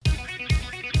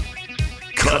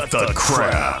Cut the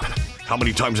crap. How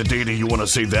many times a day do you want to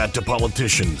say that to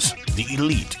politicians, the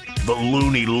elite, the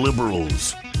loony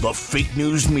liberals, the fake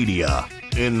news media,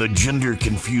 and the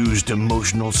gender-confused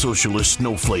emotional socialist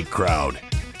snowflake crowd?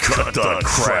 Cut the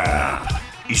crap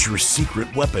is your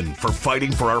secret weapon for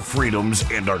fighting for our freedoms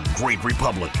and our great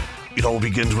republic. It all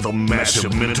begins with a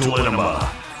massive mental enema,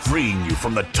 freeing you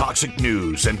from the toxic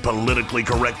news and politically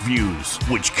correct views,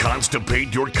 which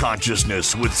constipate your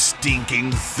consciousness with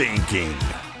stinking thinking.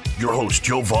 Your host,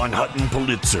 Jovan Hutton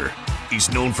Pulitzer.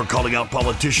 He's known for calling out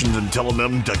politicians and telling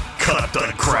them to cut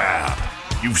the crap.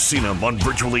 You've seen him on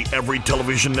virtually every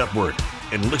television network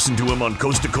and listened to him on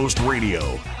Coast to Coast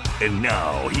Radio. And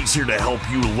now he's here to help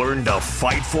you learn to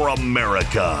fight for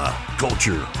America.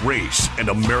 Culture, race, and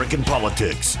American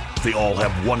politics. They all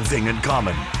have one thing in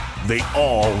common. They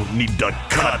all need to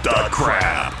cut the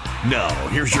crap. Now,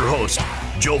 here's your host,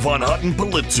 Jovan Hutton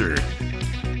Pulitzer.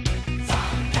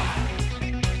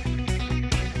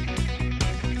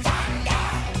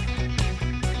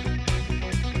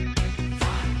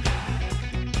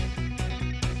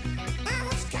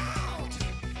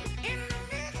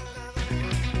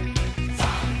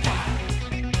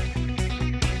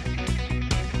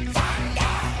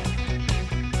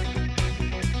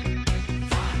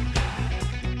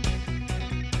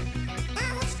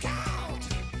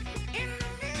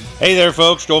 Hey there,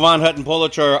 folks. Jovan Hutton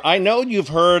Pulitzer. I know you've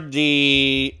heard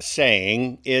the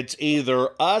saying, it's either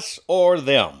us or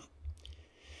them.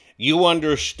 You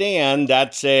understand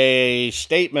that's a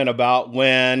statement about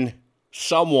when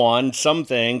someone,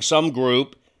 something, some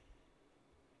group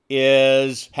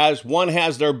has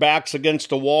their backs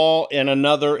against a wall and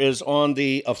another is on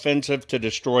the offensive to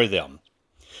destroy them.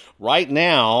 Right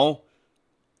now,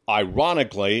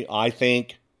 ironically, I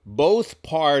think both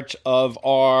parts of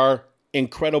our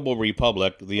incredible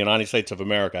republic, the United States of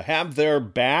America, have their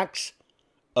backs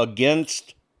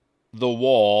against the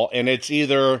wall, and it's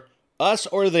either us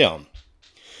or them.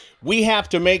 We have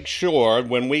to make sure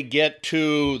when we get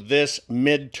to this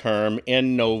midterm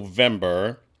in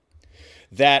November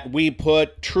that we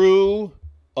put true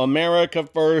America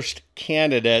First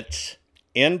candidates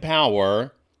in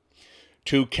power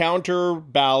to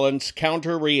counterbalance,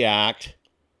 counter-react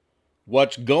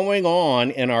what's going on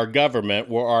in our government,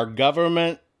 where our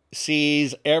government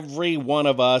sees every one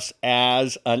of us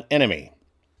as an enemy.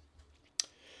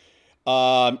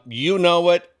 You know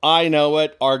it, I know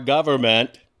it, our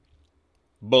government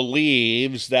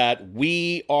believes that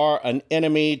we are an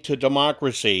enemy to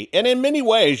democracy. And in many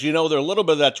ways, you know, there's a little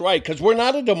bit of that's right, because we're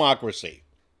not a democracy.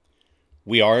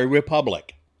 We are a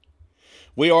republic.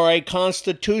 We are a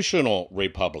constitutional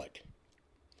republic.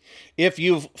 If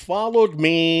you've followed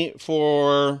me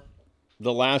for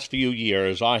the last few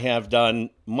years, I have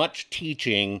done much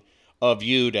teaching of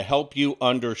you to help you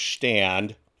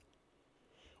understand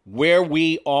where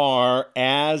we are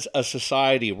as a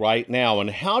society right now.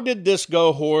 And how did this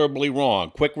go horribly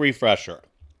wrong? Quick refresher.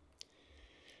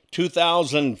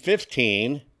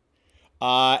 2015,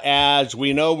 as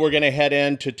we know we're going to head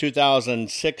into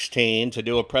 2016 to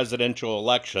do a presidential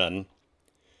election,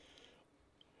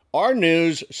 our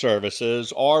news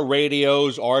services, our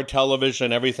radios, our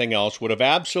television, everything else would have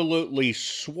absolutely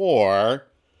swore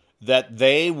that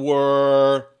they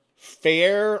were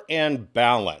fair and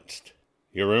balanced.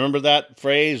 You remember that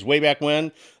phrase way back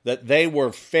when? That they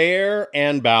were fair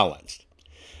and balanced.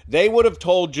 They would have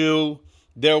told you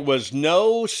there was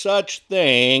no such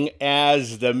thing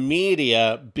as the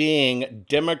media being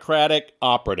Democratic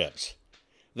operatives.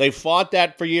 They fought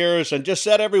that for years and just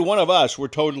said every one of us were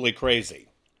totally crazy.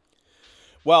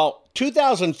 Well,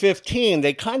 2015,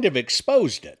 they kind of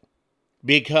exposed it.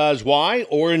 Because why?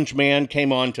 Orange Man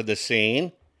came onto the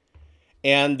scene,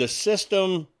 and the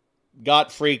system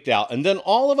got freaked out. And then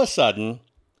all of a sudden,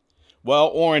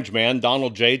 Orange Man,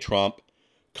 Donald J. Trump,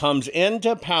 comes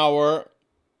into power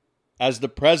as the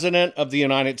President of the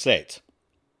United States.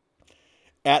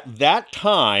 At that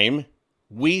time,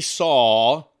 we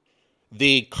saw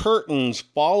the curtains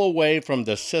fall away from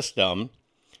the system,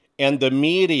 and the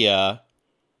media,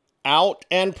 out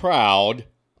and proud,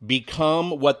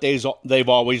 become what they've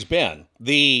always been,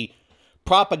 the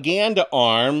propaganda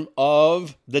arm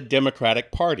of the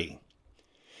Democratic Party.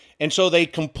 And so they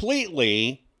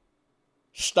completely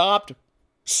stopped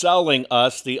selling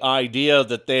us the idea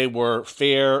that they were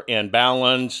fair and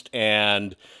balanced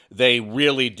and they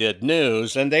really did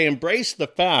news, and they embraced the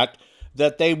fact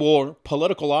that they were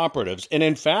political operatives. And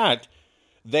in fact,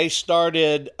 they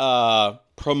started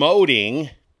promoting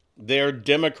their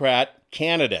Democrat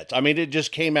candidates. I mean, it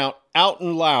just came out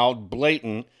and loud,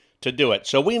 blatant to do it.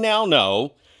 So we now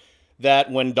know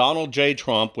that when Donald J.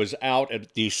 Trump was out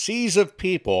at the seas of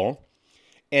people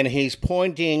and he's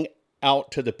pointing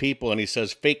out to the people and he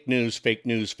says, fake news, fake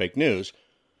news, fake news.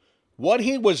 What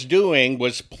he was doing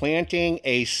was planting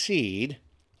a seed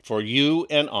for you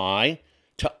and I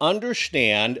to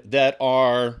understand that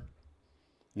our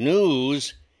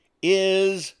news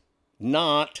is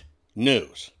not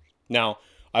news. Now,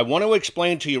 I want to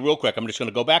explain to you real quick. I'm just going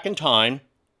to go back in time,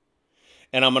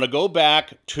 and I'm going to go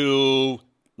back to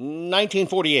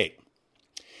 1948.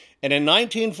 And in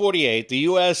 1948, the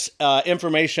U.S.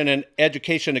 Information and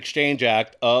Education Exchange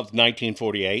Act of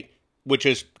 1948, which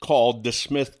is called the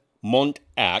Smith-Mundt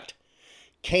Act,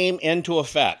 came into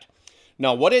effect.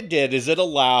 Now, what it did is it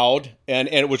allowed, and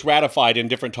it was ratified in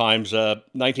different times,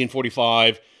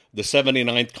 1945, the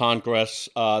 79th Congress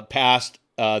passed,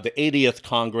 the 80th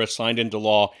Congress signed into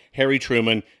law, Harry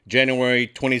Truman, January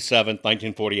 27,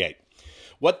 1948.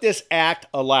 What this act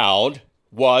allowed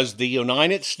was the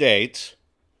United States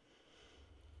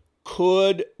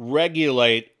could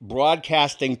regulate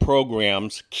broadcasting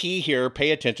programs, key here, pay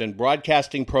attention,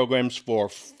 broadcasting programs for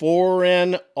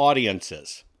foreign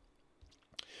audiences,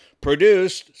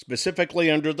 produced specifically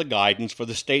under the guidance for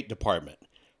the State Department.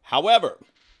 However,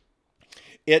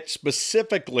 it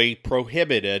specifically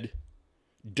prohibited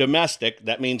domestic,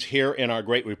 that means here in our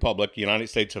great republic, United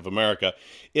States of America,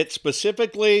 it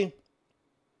specifically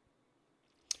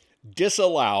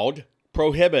disallowed,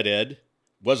 prohibited,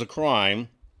 was a crime,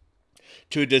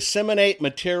 to disseminate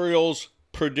materials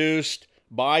produced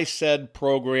by said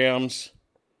programs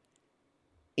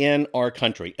in our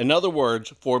country. In other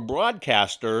words, for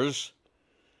broadcasters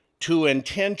to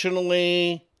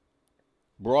intentionally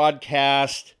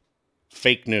broadcast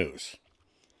fake news.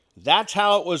 That's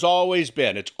how it was always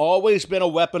been. It's always been a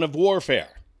weapon of warfare.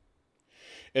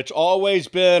 It's always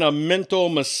been a mental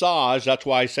massage. That's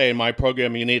why I say in my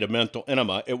program you need a mental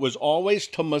enema. It was always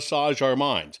to massage our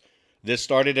minds. This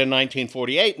started in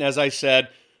 1948, and as I said,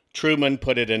 Truman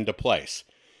put it into place.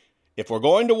 If we're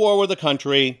going to war with a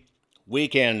country, we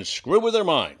can screw with their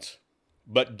minds.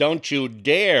 But don't you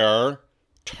dare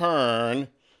turn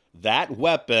that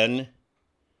weapon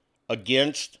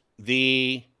against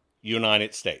the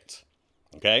United States.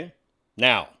 Okay?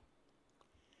 Now,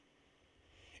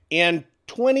 in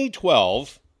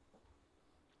 2012,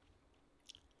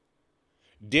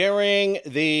 during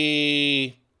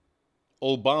the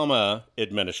Obama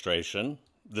administration,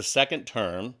 the second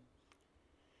term,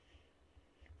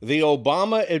 the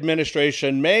Obama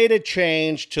administration made a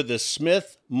change to the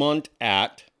Smith-Mundt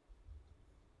Act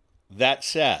that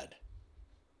said,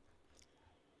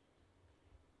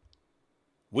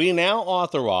 we now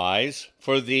authorize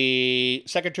for the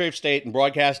Secretary of State and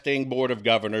Broadcasting Board of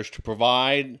Governors to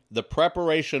provide the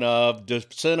preparation of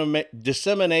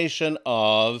dissemination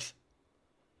of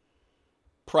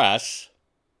press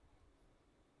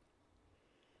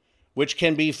which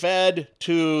can be fed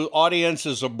to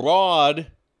audiences abroad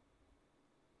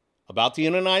about the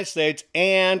United States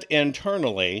and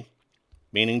internally,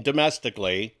 meaning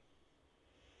domestically,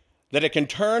 that it can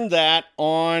turn that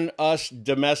on us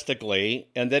domestically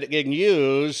and that it can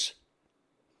use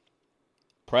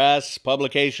press,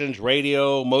 publications,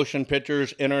 radio, motion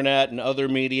pictures, internet, and other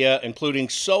media, including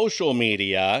social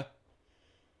media,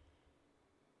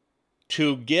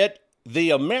 to get the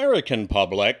American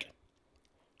public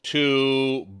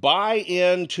to buy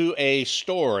into a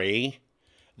story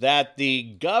that the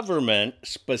government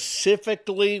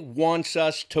specifically wants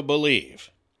us to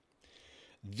believe.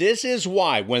 This is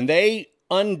why, when they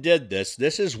undid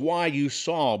this is why you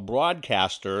saw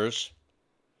broadcasters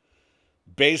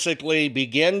basically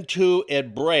begin to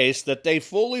embrace that they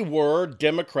fully were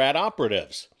Democrat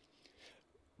operatives.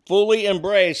 Fully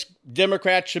embrace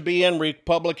Democrats should be in,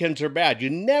 Republicans are bad. You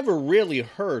never really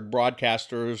heard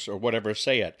broadcasters or whatever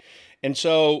say it. And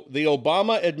so the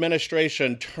Obama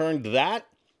administration turned that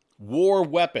war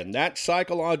weapon, that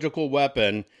psychological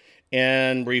weapon,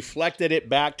 and reflected it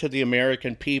back to the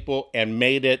American people and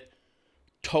made it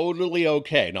totally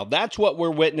okay. Now, that's what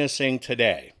we're witnessing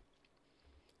today.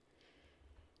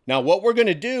 Now, what we're going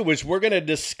to do is we're going to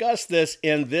discuss this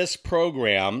in this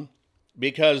program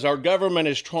because our government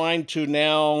is trying to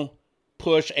now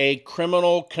push a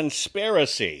criminal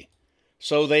conspiracy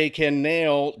so they can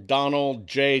nail Donald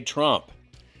J. Trump.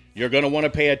 You're going to want to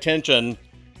pay attention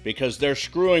because they're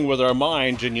screwing with our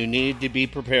minds and you need to be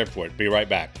prepared for it. Be right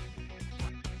back.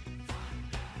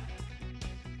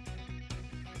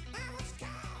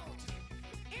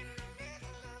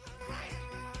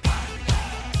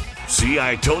 See,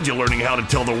 I told you learning how to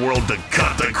tell the world to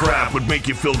cut the crap would make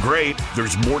you feel great.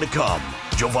 There's more to come.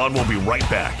 Jovan will be right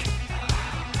back.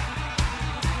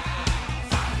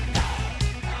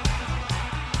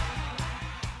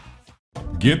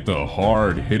 Get the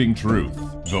hard-hitting truth.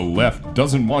 The left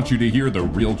doesn't want you to hear the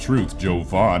real truth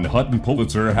Jovan Hutton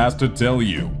Pulitzer has to tell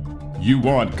you. You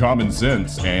want common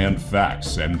sense and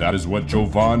facts, and that is what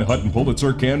Jovan Hutton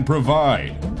Pulitzer can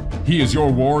provide. He is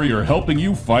your warrior helping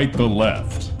you fight the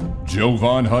left.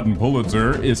 Jovan Hutton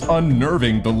Pulitzer is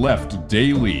unnerving the left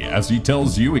daily as he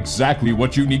tells you exactly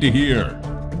what you need to hear.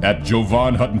 At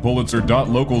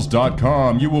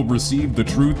jovanhuttonpulitzer.locals.com, you will receive the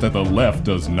truth that the left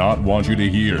does not want you to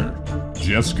hear.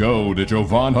 Just go to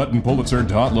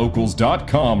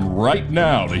jovanhuttonpulitzer.locals.com right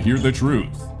now to hear the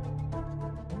truth.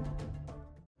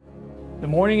 The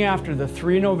morning after the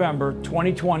 3 November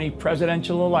 2020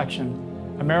 presidential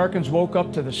election, Americans woke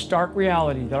up to the stark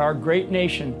reality that our great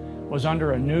nation was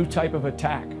under a new type of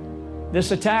attack. This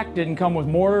attack didn't come with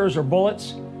mortars or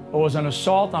bullets, but was an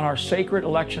assault on our sacred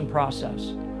election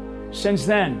process. Since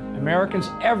then,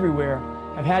 Americans everywhere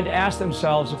have had to ask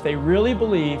themselves if they really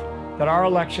believe that our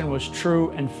election was true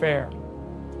and fair.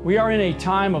 We are in a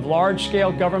time of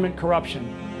large-scale government corruption,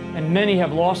 and many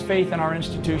have lost faith in our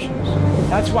institutions.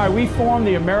 That's why we formed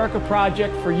the America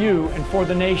Project for you and for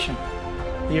the nation.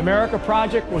 The America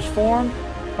Project was formed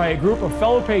by a group of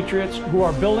fellow patriots who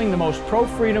are building the most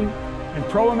pro-freedom and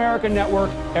pro-America network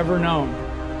ever known.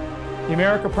 The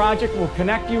America Project will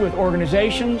connect you with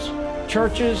organizations,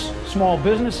 churches, small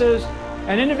businesses,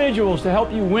 and individuals to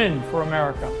help you win for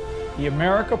America. The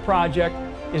America Project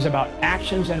is about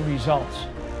actions and results.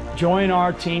 Join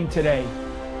our team today.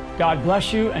 God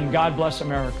bless you and God bless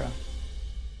America.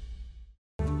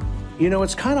 You know,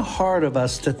 it's kind of hard of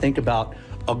us to think about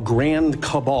a grand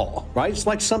cabal, right? It's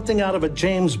like something out of a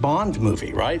James Bond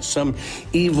movie, right? Some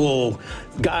evil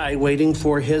guy waiting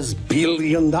for his $1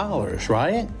 billion,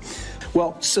 right?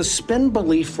 Well, suspend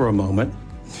belief for a moment.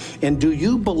 And do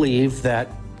you believe that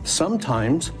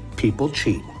sometimes people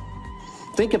cheat?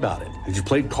 Think about it. If you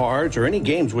played cards or any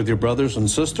games with your brothers and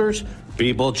sisters,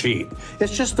 people cheat.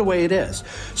 It's just the way it is.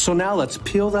 So now let's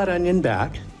peel that onion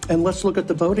back and let's look at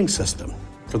the voting system.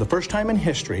 For the first time in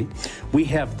history, we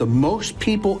have the most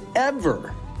people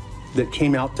ever that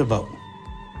came out to vote.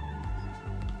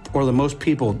 Or the most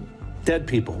people, dead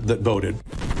people, that voted.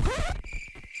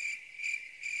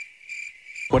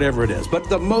 Whatever it is, but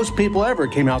the most people ever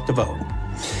came out to vote.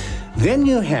 Then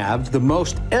you have the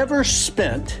most ever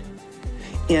spent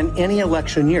in any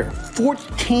election year.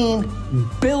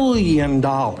 $14 billion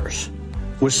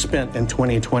was spent in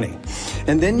 2020.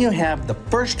 And then you have the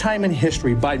first time in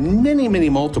history, by many, many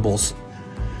multiples,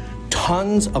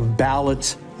 tons of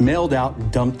ballots mailed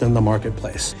out, dumped in the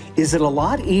marketplace. Is it a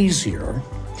lot easier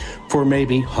for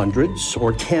maybe hundreds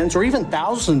or tens or even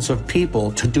thousands of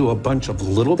people to do a bunch of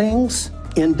little things,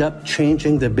 end up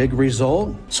changing the big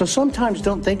result? So sometimes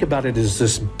don't think about it as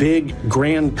this big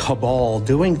grand cabal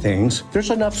doing things.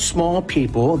 There's enough small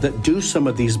people that do some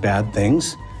of these bad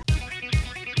things.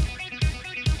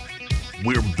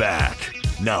 We're back.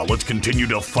 Now let's continue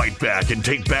to fight back and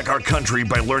take back our country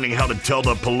by learning how to tell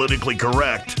the politically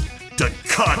correct to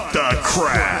cut the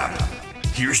crap.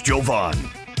 Here's Jovan.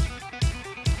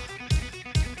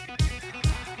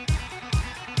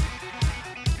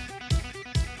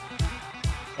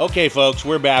 Okay, folks,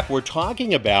 we're back. We're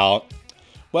talking about,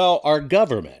 well, our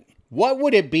government. What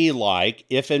would it be like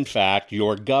if, in fact,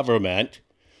 your government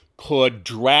could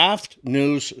draft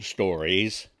news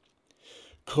stories,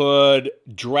 could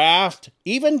draft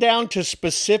even down to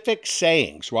specific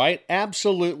sayings, right?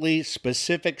 Absolutely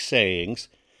specific sayings,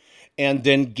 and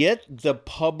then get the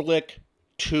public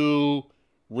to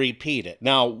repeat it.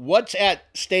 Now, what's at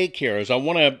stake here is I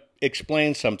want to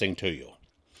explain something to you.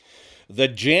 The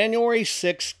January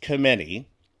 6th committee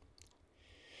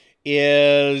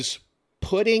is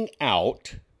putting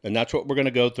out, and that's what we're going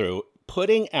to go through,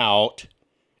 putting out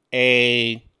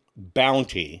a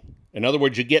bounty. In other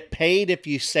words, you get paid if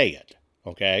you say it,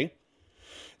 okay?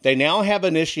 They now have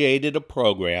initiated a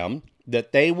program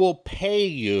that they will pay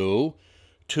you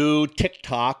to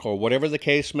TikTok or whatever the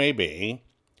case may be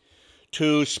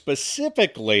to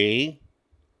specifically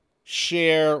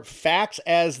share facts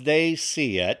as they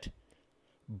see it,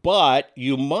 but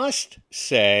you must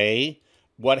say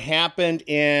what happened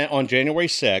on January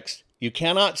 6th. You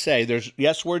cannot say, there's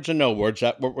yes words and no words,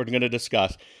 that's what we're going to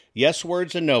discuss. Yes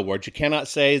words and no words. You cannot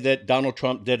say that Donald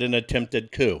Trump did an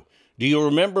attempted coup. Do you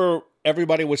remember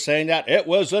everybody was saying that? It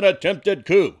was an attempted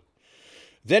coup.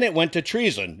 Then it went to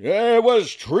treason. It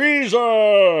was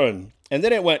treason. And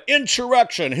then it went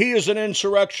insurrection. He is an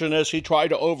insurrectionist. He tried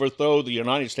to overthrow the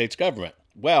United States government.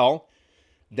 Well,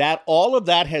 all of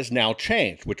that has now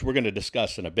changed, which we're going to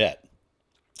discuss in a bit.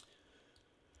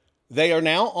 They are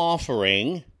now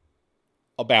offering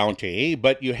a bounty,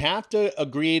 but you have to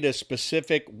agree to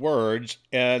specific words,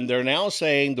 and they're now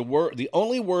saying the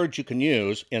only words you can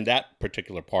use in that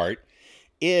particular part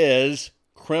is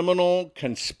criminal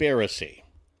conspiracy.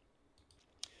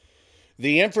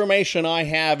 The information I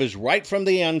have is right from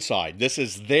the inside. This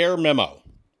is their memo.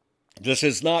 This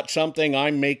is not something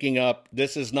I'm making up.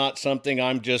 This is not something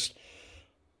I'm just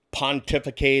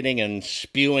pontificating and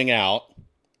spewing out.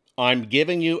 I'm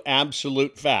giving you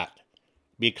absolute fact.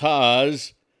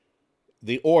 Because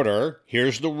the order,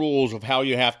 here's the rules of how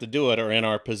you have to do it, are in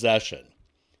our possession.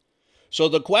 So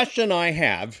the question I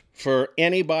have for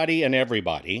anybody and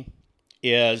everybody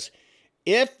is,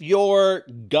 if your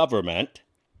government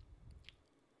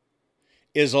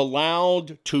is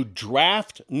allowed to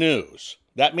draft news,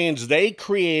 that means they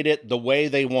create it the way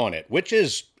they want it, which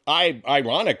is,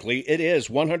 ironically, it is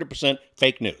 100%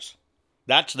 fake news.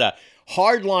 That's the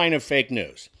hard line of fake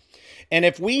news. And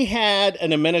if we had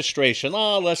an administration,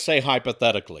 let's say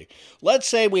hypothetically, let's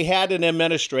say we had an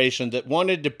administration that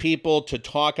wanted the people to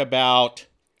talk about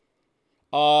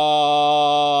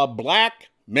black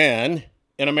men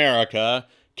in America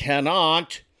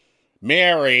cannot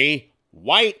marry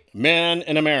white men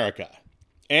in America.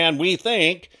 And we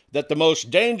think that the most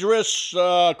dangerous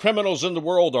criminals in the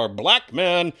world are black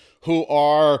men who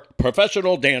are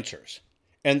professional dancers.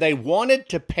 And they wanted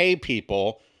to pay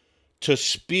people to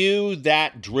spew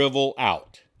that drivel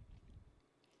out.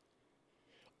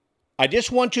 I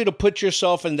just want you to put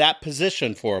yourself in that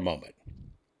position for a moment.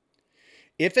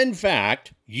 If in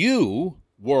fact you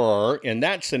were, in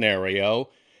that scenario,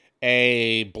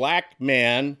 a black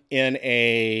man in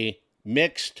a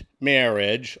mixed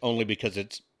marriage, only because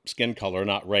it's skin color,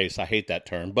 not race, I hate that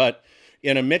term, but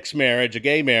in a mixed marriage, a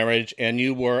gay marriage, and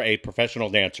you were a professional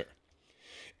dancer,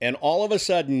 and all of a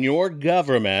sudden your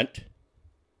government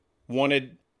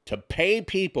wanted to pay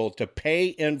people, to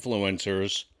pay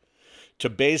influencers to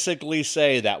basically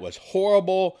say that was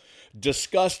horrible,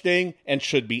 disgusting, and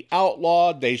should be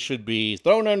outlawed. They should be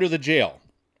thrown under the jail.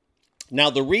 Now,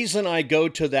 the reason I go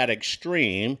to that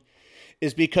extreme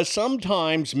is because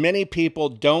sometimes many people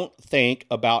don't think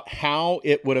about how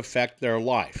it would affect their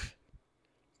life.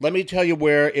 Let me tell you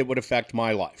where it would affect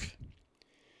my life.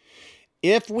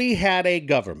 If we had a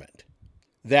government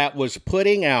that was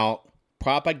putting out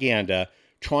propaganda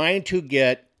trying to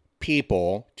get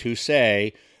people to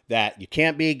say that you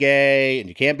can't be gay and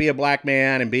you can't be a black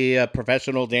man and be a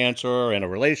professional dancer in a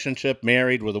relationship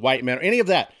married with a white man or any of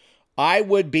that, I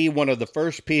would be one of the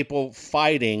first people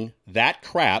fighting that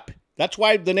crap. That's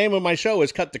why the name of my show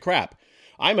is Cut the Crap.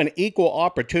 I'm an equal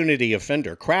opportunity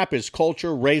offender. CRAP is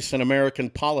culture, race, and American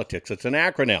politics. It's an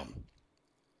acronym.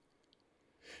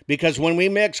 Because when we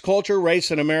mix culture, race,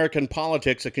 and American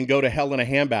politics, it can go to hell in a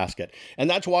handbasket. And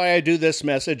that's why I do this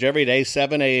message every day,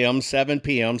 7 a.m., 7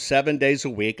 p.m., 7 days a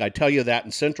week. I tell you that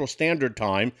in Central Standard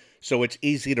Time, so it's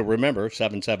easy to remember,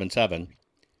 777.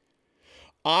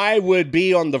 I would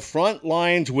be on the front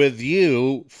lines with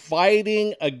you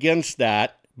fighting against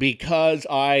that because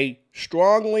I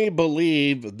strongly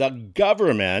believe the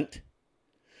government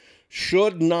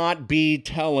should not be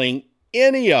telling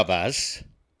any of us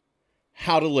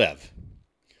how to live,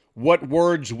 what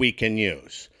words we can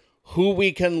use, who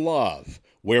we can love,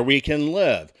 where we can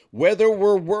live, whether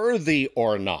we're worthy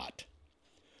or not.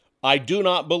 I do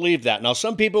not believe that. Now,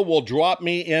 some people will drop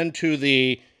me into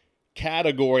the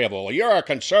category of, well, you're a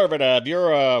conservative,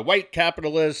 you're a white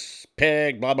capitalist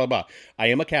pig, blah, blah, blah. I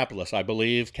am a capitalist. I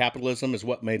believe capitalism is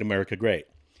what made America great.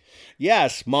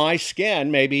 Yes, my skin,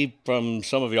 maybe from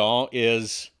some of y'all,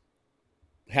 has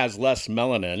less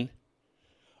melanin.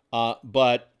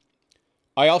 But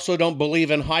I also don't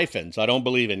believe in hyphens. I don't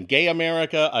believe in gay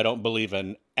America. I don't believe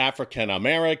in African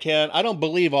American. I don't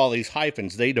believe all these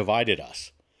hyphens. They divided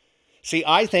us. See,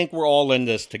 I think we're all in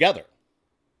this together.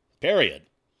 Period.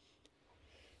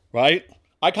 Right?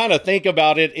 I kind of think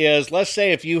about it as, let's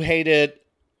say if you hated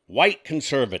white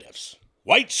conservatives,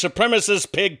 white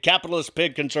supremacist pig, capitalist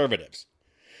pig conservatives.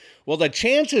 Well, the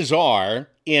chances are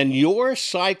in your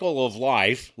cycle of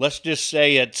life, let's just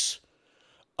say it's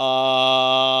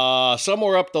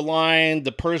somewhere up the line,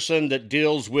 the person that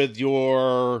deals with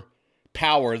your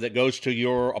power that goes to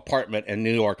your apartment in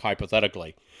New York,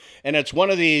 hypothetically. And it's one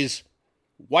of these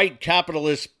white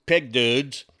capitalist pig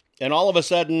dudes. And all of a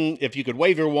sudden, if you could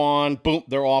wave your wand, boom,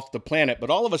 they're off the planet.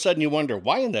 But all of a sudden you wonder,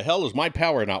 why in the hell is my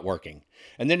power not working?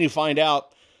 And then you find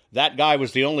out that guy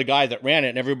was the only guy that ran it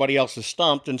and everybody else is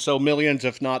stumped. And so millions,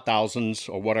 if not thousands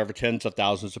or whatever, tens of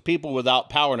thousands of people without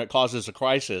power, and it causes a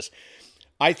crisis.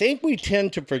 I think we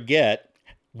tend to forget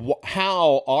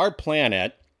how our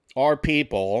planet, our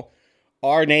people,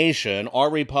 our nation,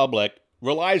 our republic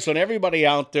relies on everybody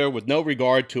out there with no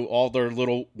regard to all their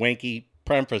little wanky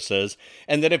preferences,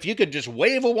 and that if you could just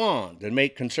wave a wand and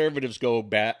make conservatives go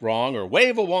wrong, or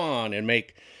wave a wand and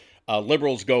make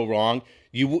liberals go wrong,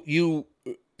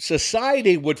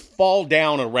 society would fall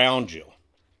down around you,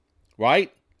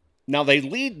 right? Now they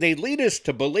lead us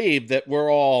to believe that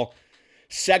we're all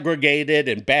segregated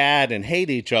and bad and hate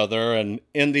each other and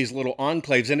in these little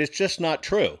enclaves, and it's just not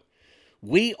true.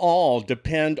 We all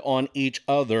depend on each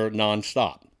other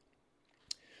nonstop.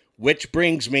 Which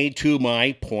brings me to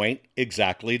my point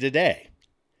exactly today.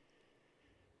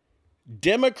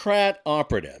 Democrat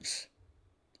operatives,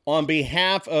 on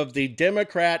behalf of the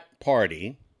Democrat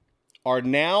Party, are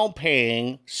now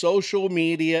paying social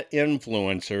media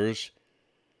influencers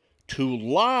to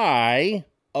lie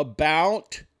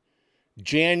about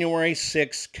January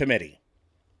 6th committee.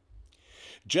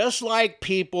 Just like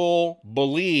people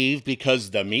believe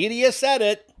because the media said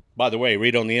it. By the way,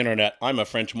 read on the internet, I'm a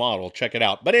French model, check it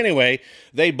out. But anyway,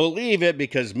 they believe it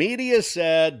because media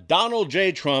said Donald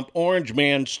J. Trump, Orange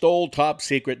Man, stole top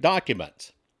secret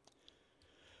documents.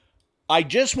 I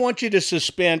just want you to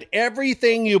suspend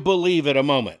everything you believe at a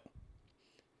moment.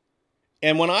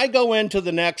 And when I go into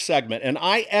the next segment and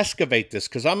I excavate this,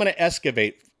 because I'm going to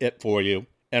excavate it for you,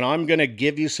 and I'm going to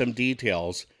give you some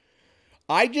details,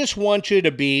 I just want you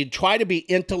to try to be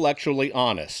intellectually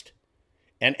honest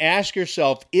and ask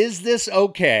yourself, is this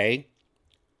okay?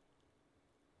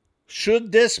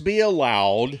 Should this be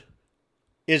allowed?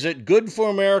 Is it good for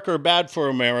America or bad for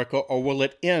America, or will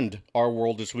it end our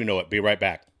world as we know it? Be right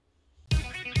back.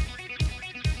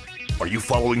 Are you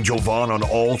following Jovan on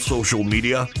all social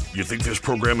media? You think this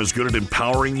program is good at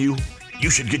empowering you? You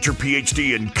should get your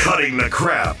PhD in cutting the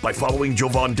crap by following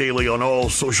Jovan daily on all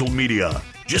social media.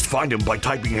 Just find him by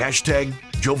typing hashtag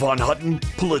Jovan Hutton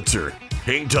Pulitzer.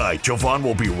 Hang tight, Jovan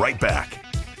will be right back.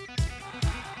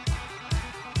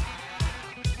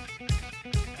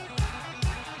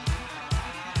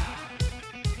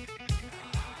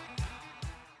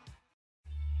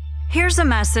 Here's a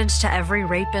message to every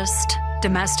rapist,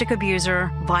 domestic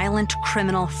abuser, violent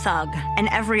criminal thug, and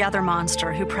every other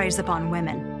monster who preys upon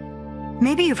women.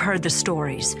 Maybe you've heard the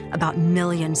stories about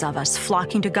millions of us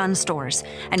flocking to gun stores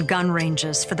and gun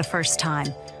ranges for the first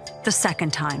time, the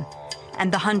second time,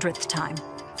 and the 100th time.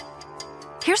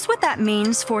 Here's what that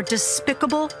means for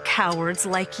despicable cowards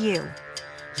like you.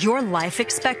 Your life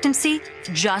expectancy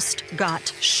just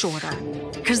got shorter.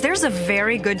 Because there's a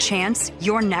very good chance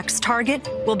your next target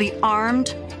will be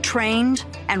armed, trained,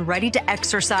 and ready to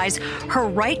exercise her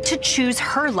right to choose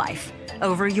her life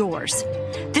over yours.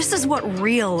 This is what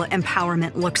real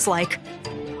empowerment looks like.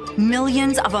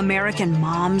 Millions of American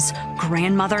moms,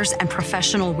 grandmothers, and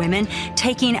professional women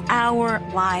taking our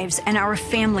lives and our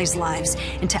families' lives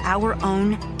into our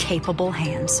own capable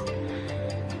hands.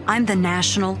 I'm the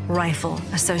National Rifle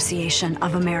Association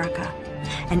of America,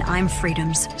 and I'm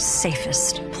freedom's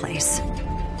safest place.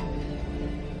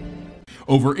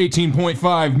 Over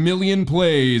 18.5 million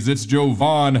plays, it's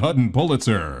Jovan Hutton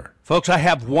Pulitzer. Folks, I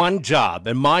have one job,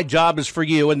 and my job is for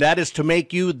you, and that is to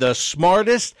make you the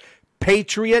smartest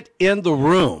patriot in the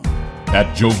room.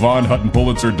 At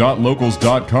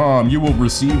JovanHuttonPulitzer.locals.com, you will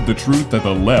receive the truth that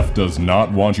the left does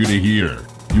not want you to hear.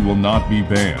 You will not be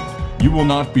banned. You will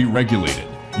not be regulated.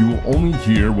 You will only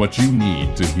hear what you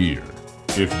need to hear.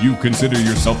 If you consider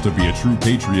yourself to be a true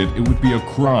patriot, it would be a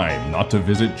crime not to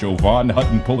visit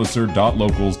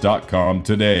JovanHuttonPulitzer.locals.com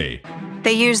today.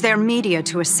 They use their media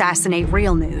to assassinate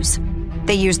real news.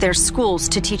 They use their schools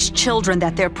to teach children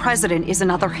that their president is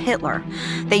another Hitler.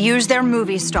 They use their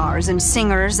movie stars and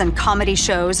singers and comedy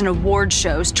shows and award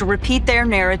shows to repeat their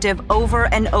narrative over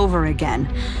and over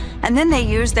again. And then they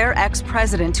use their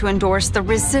ex-president to endorse the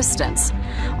resistance,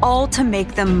 all to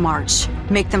make them march,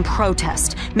 make them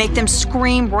protest, make them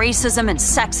scream racism and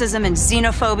sexism and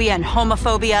xenophobia and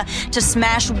homophobia, to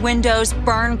smash windows,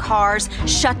 burn cars,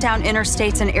 shut down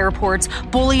interstates and airports,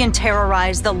 bully and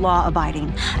terrorize the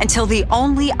law-abiding, until the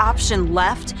only option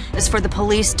left is for the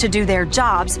police to do their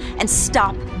jobs and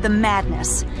stop the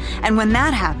madness. And when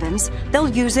that happens, they'll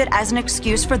use it as an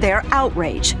excuse for their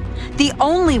outrage. The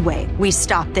only way we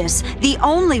stop this, the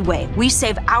only way we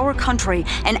save our country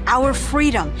and our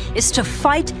freedom, is to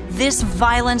fight this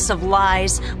violence of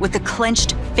lies with the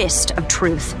clenched fist of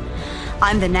truth.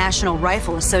 I'm the National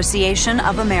Rifle Association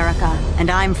of America, and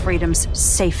I'm freedom's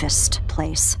safest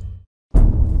place.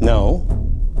 No,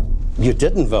 you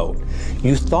didn't vote.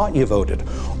 You thought you voted.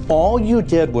 All you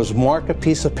did was mark a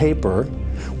piece of paper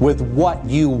with what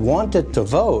you wanted to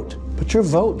vote, but your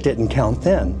vote didn't count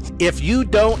then. If you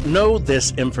don't know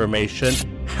this information,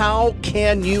 how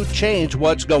can you change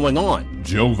what's going on?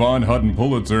 Jovan Hutton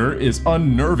Pulitzer is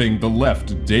unnerving the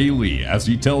left daily as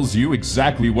he tells you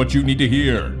exactly what you need to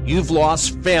hear. You've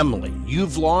lost family.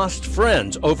 You've lost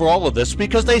friends over all of this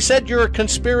because they said you're a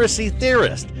conspiracy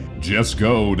theorist. Just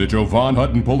go to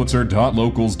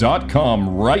jovanhuttonpulitzer.locals.com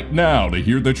right now to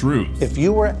hear the truth. If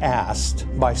you were asked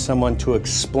by someone to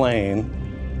explain,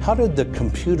 how did the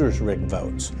computers rig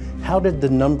votes? How did the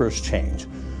numbers change?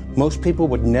 Most people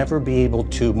would never be able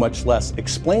to, much less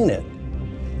explain it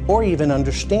or even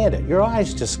understand it. Your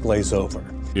eyes just glaze over.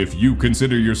 If you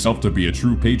consider yourself to be a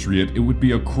true patriot, it would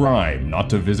be a crime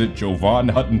not to visit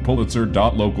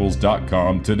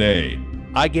jovanhuttonpulitzer.locals.com today.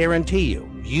 I guarantee you,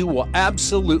 you will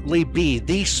absolutely be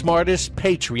the smartest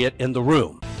patriot in the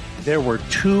room. There were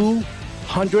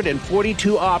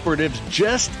 242 operatives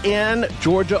just in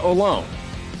Georgia alone.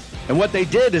 And what they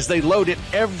did is they loaded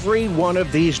every one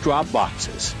of these drop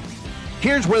boxes.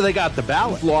 Here's where they got the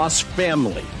ballot. You've lost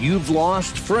family. You've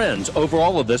lost friends over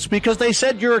all of this because they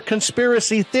said you're a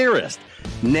conspiracy theorist.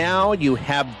 Now you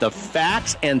have the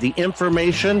facts and the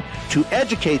information to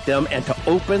educate them and to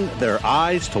open their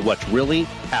eyes to what's really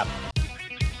happening.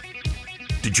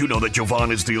 Did you know that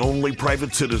Jovan is the only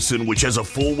private citizen which has a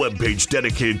full webpage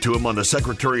dedicated to him on the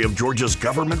Secretary of Georgia's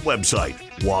government website?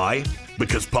 Why?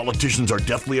 Because politicians are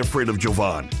deathly afraid of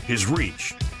Jovan, his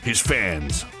reach, his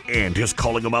fans, and his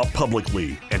calling them out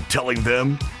publicly and telling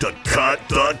them to cut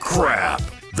the crap.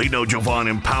 They know Jovan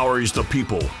empowers the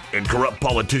people, and corrupt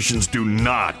politicians do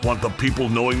not want the people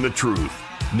knowing the truth.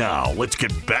 Now, let's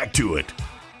get back to it.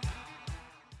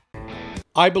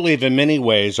 I believe in many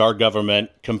ways our government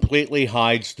completely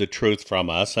hides the truth from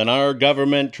us, and our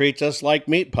government treats us like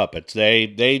meat puppets.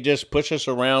 They just push us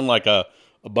around like a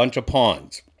bunch of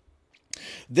pawns.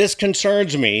 This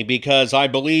concerns me because I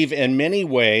believe in many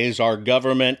ways our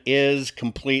government is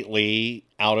completely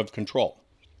out of control.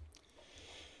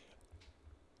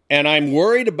 And I'm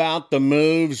worried about the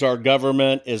moves our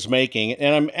government is making,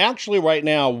 and I'm actually right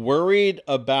now worried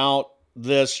about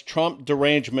this Trump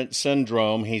derangement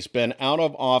syndrome. He's been out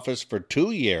of office for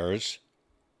 2 years.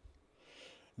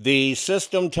 The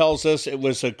system tells us it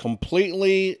was a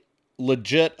completely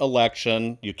legit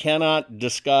election. You cannot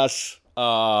discuss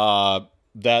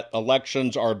that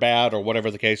elections are bad or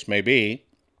whatever the case may be,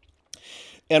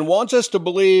 and wants us to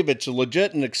believe it's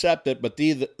legit and accept it, but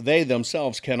they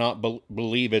themselves cannot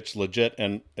believe it's legit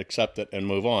and accept it and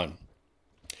move on.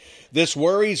 This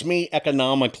worries me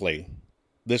economically.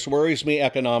 This worries me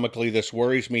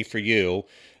for you.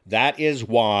 That is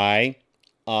why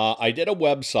I did a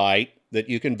website that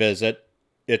you can visit.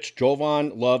 It's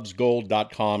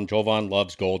jovanlovesgold.com, Jovan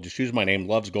Loves Gold. Just use my name,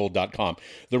 lovesgold.com.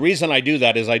 The reason I do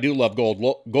that is I do love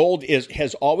gold. Gold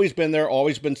has always been there,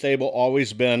 always been stable,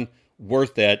 always been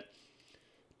worth it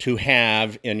to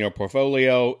have in your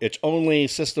portfolio. It's only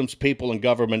systems, people, and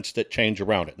governments that change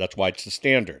around it. That's why it's the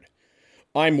standard.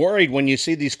 I'm worried when you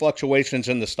see these fluctuations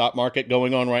in the stock market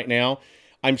going on right now.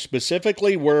 I'm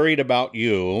specifically worried about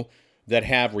you that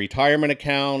have retirement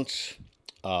accounts,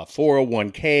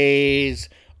 401ks,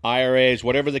 IRAs,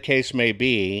 whatever the case may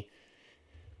be.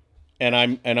 And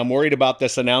I'm worried about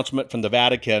this announcement from the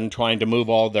Vatican trying to move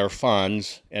all their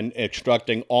funds and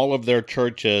instructing all of their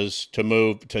churches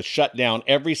to shut down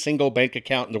every single bank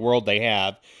account in the world they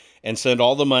have and send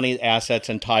all the money, assets,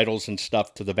 and titles and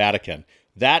stuff to the Vatican.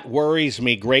 That worries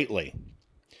me greatly.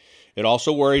 It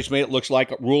also worries me. It looks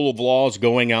like rule of law is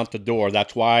going out the door.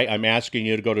 That's why I'm asking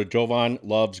you to go to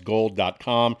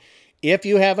jovanlovesgold.com. If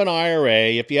you have an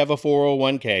IRA, if you have a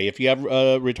 401k, if you have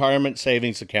a retirement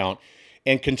savings account,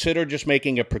 and consider just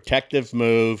making a protective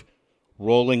move,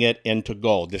 rolling it into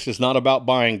gold. This is not about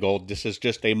buying gold. This is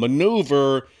just a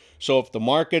maneuver. So if the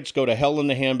markets go to hell in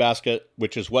the handbasket,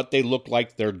 which is what they look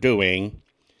like they're doing,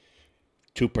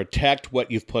 to protect what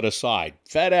you've put aside.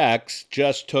 FedEx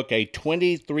just took a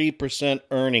 23%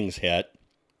 earnings hit.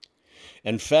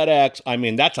 And FedEx, I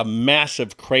mean, that's a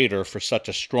massive crater for such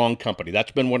a strong company.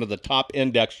 That's been one of the top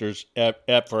indexers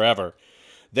forever.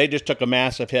 They just took a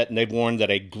massive hit, and they've warned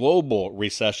that a global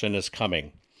recession is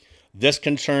coming. This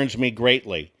concerns me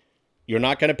greatly. You're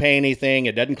not going to pay anything.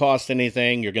 It doesn't cost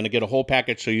anything. You're going to get a whole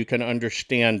package so you can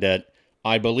understand it.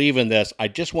 I believe in this. I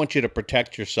just want you to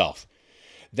protect yourself.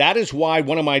 That is why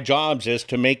one of my jobs is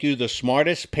to make you the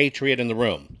smartest patriot in the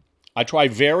room. I try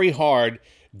very hard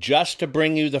just to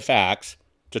bring you the facts,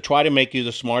 to try to make you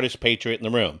the smartest patriot in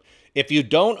the room. If you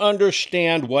don't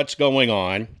understand what's going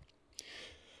on,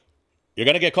 you're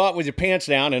going to get caught with your pants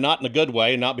down, and not in a good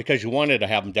way, not because you wanted to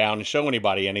have them down and show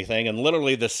anybody anything. And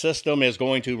literally the system is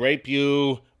going to rape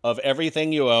you of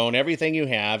everything you own, everything you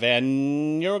have,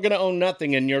 and you're going to own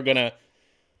nothing, and you're going to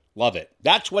love it.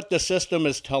 That's what the system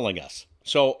is telling us.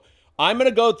 So I'm going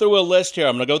to go through a list here.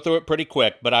 I'm going to go through it pretty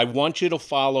quick, but I want you to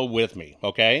follow with me,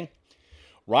 okay?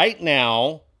 Right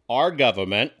now, our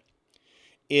government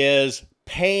is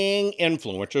paying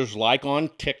influencers like on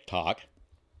TikTok,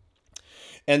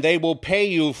 and they will pay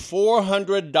you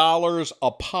 $400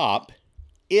 a pop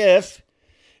if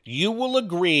you will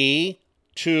agree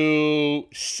to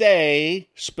say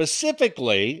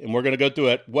specifically, and we're going to go through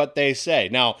it, what they say.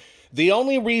 Now, the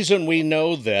only reason we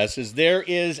know this is there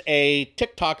is a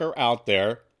TikToker out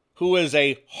there who is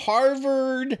a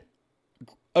Harvard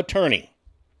attorney,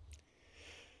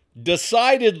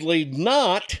 decidedly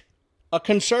not a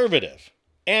conservative,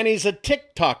 and he's a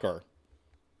TikToker.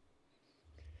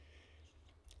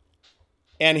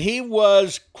 And he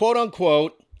was, quote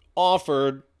unquote,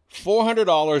 offered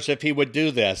 $400 if he would do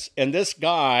this. And this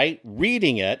guy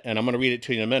reading it, and I'm going to read it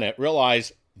to you in a minute,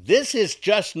 realized this is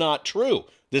just not true.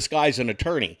 This guy's an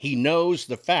attorney. He knows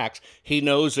the facts. He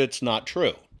knows it's not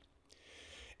true.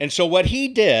 And so what he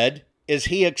did is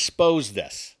he exposed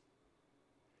this.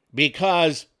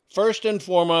 Because first and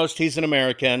foremost, he's an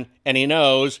American, and he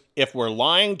knows if we're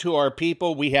lying to our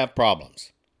people, we have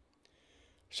problems.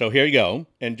 So here you go,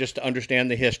 and just to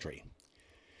understand the history.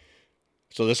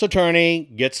 So this attorney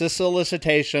gets a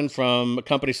solicitation from a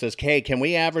company, says, hey, can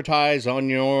we advertise on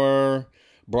your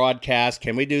broadcast?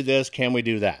 Can we do this? Can we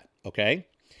do that? Okay?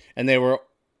 And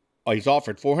he's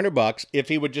offered $400 if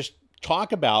he would just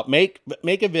talk about, make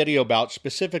a video about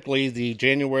specifically the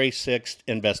January 6th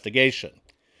investigation.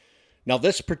 Now,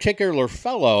 this particular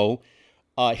fellow,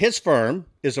 his firm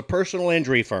is a personal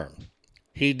injury firm.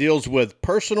 He deals with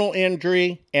personal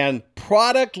injury and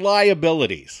product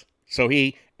liabilities. So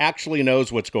he actually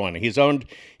knows what's going on. He's owned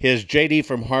his JD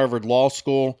from Harvard Law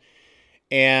School,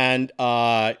 and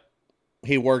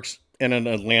he works in an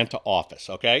Atlanta office,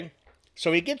 okay?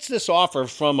 So he gets this offer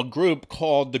from a group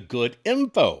called the Good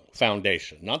Info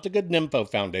Foundation. Not the Good Info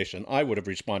Foundation. I would have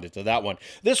responded to that one.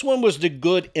 This one was the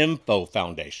Good Info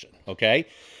Foundation, okay?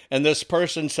 And this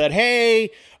person said, hey,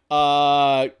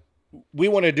 we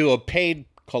want to do a paid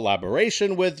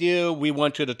collaboration with you. We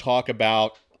want you to talk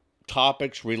about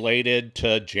topics related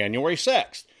to January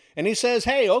 6th. And he says,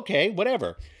 hey, okay,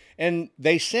 whatever. And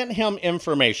they sent him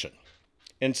information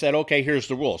and said, okay, here's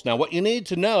the rules. Now, what you need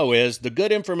to know is the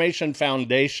Good Information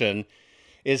Foundation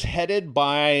is headed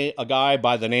by a guy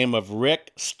by the name of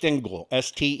Rick Stengel,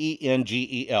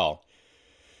 Stengel.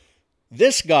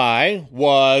 This guy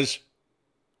was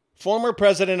former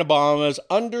President Obama's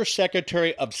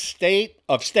Undersecretary of State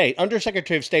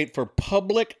for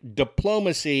Public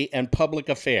Diplomacy and Public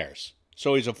Affairs.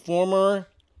 So he's a former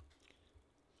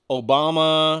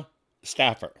Obama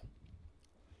staffer.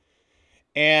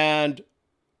 And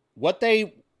what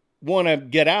they want to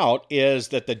get out is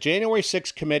that the January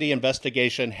 6th committee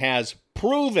investigation has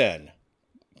proven,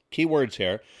 keywords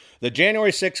here, the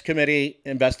January 6th committee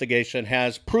investigation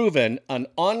has proven an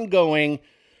ongoing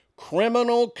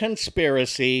criminal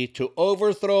conspiracy to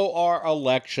overthrow our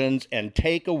elections and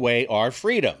take away our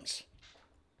freedoms.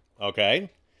 Okay?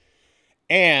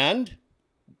 And,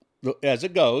 as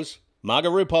it goes,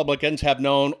 MAGA Republicans have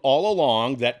known all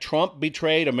along that Trump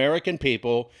betrayed American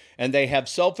people, and they have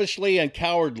selfishly and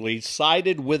cowardly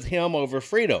sided with him over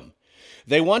freedom.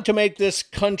 They want to make this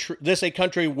a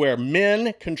country where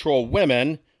men control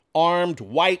women, armed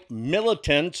white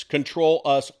militants control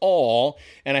us all,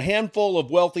 and a handful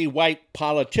of wealthy white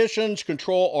politicians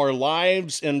control our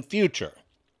lives and future.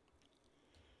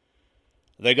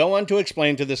 They go on to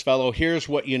explain to this fellow, here's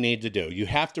what you need to do. You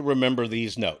have to remember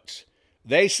these notes.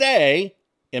 They say,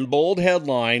 in bold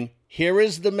headline, here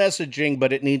is the messaging,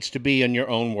 but it needs to be in your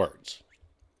own words.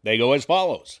 They go as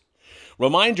follows.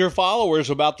 Remind your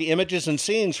followers about the images and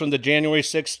scenes from the January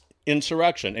 6th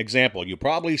insurrection. Example, you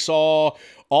probably saw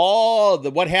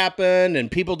what happened, and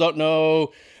people don't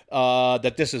know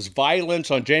that this is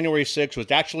violence on January 6th was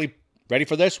actually, ready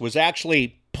for this, was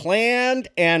actually planned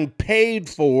and paid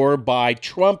for by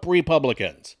Trump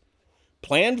Republicans.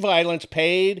 Planned violence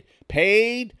paid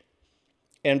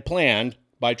and planned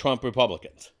by Trump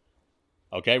Republicans.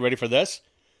 Okay, ready for this?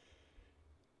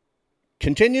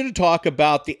 Continue to talk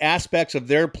about the aspects of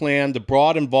their plan, the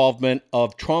broad involvement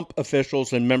of Trump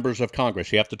officials and members of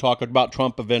Congress. You have to talk about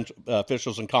Trump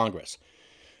officials in Congress.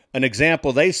 An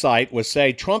example they cite was,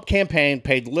 say, Trump campaign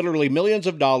paid literally millions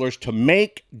of dollars to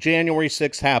make January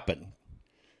 6th happen.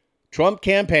 Trump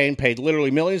campaign paid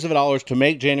literally millions of dollars to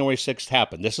make January 6th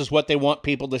happen. This is what they want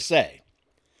people to say.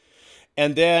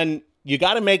 And then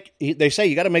they say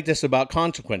you got to make this about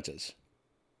consequences,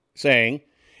 saying,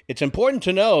 it's important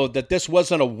to know that this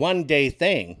wasn't a one-day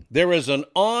thing. There is an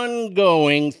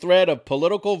ongoing threat of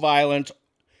political violence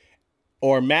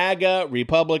or MAGA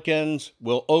Republicans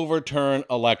will overturn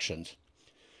elections.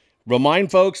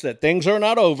 Remind folks that things are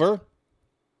not over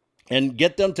and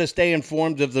get them to stay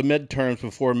informed of the midterms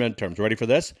before midterms. Ready for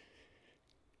this?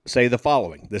 Say the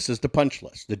following. This is the punch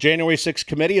list. The January 6th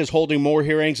committee is holding more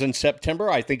hearings in September.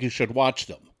 I think you should watch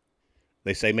them.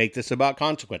 They say make this about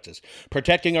consequences.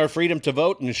 Protecting our freedom to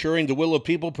vote and ensuring the will of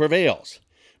people prevails.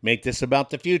 Make this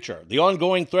about the future. The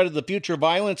ongoing threat of the future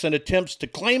violence and attempts to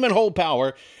claim and hold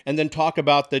power, and then talk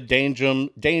about the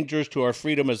dangers to our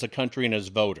freedom as a country and as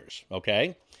voters,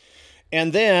 okay?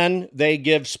 And then they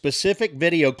give specific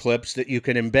video clips that you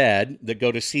can embed that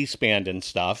go to C-SPAN and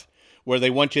stuff, where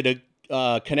they want you to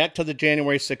connect to the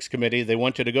January 6th committee. They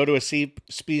want you to go to a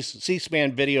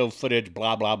C-SPAN video footage,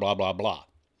 blah, blah, blah, blah, blah.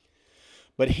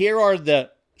 But here are the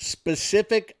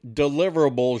specific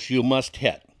deliverables you must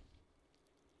hit.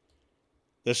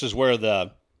 This is where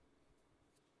the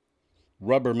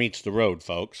rubber meets the road,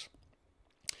 folks.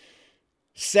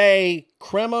 Say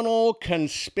criminal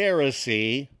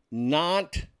conspiracy,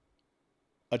 not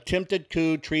attempted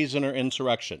coup, treason, or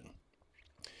insurrection.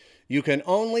 You can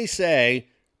only say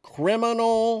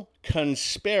criminal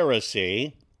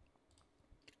conspiracy.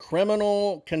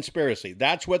 Criminal conspiracy.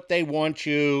 That's what they want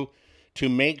you to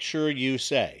make sure you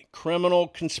say. Criminal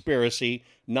conspiracy,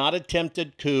 not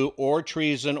attempted coup or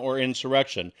treason or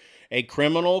insurrection. A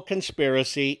criminal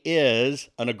conspiracy is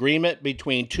an agreement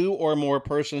between two or more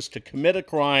persons to commit a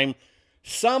crime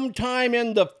sometime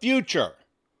in the future.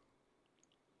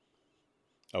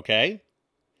 Okay?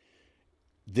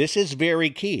 This is very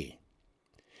key.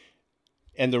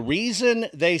 And the reason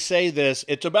they say this,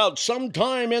 it's about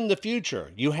sometime in the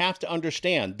future. You have to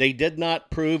understand, they did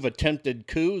not prove attempted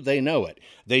coup, they know it.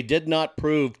 They did not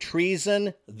prove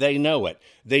treason, they know it.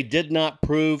 They did not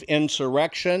prove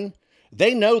insurrection.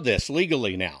 They know this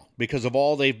legally now because of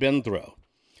all they've been through.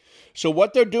 So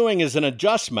what they're doing is an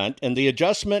adjustment, and the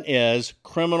adjustment is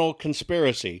criminal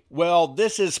conspiracy. Well,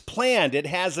 this is planned. It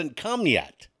hasn't come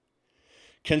yet.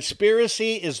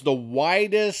 Conspiracy is the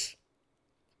widest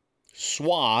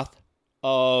swath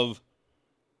of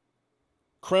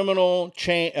criminal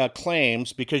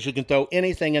claims because you can throw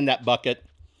anything in that bucket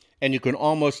and you can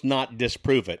almost not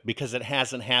disprove it because it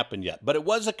hasn't happened yet. But it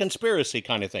was a conspiracy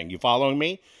kind of thing. You following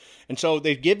me? And so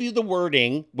they give you the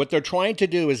wording. What they're trying to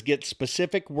do is get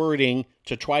specific wording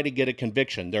to try to get a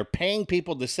conviction. They're paying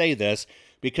people to say this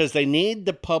because they need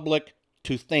the public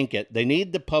to think it. They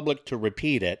need the public to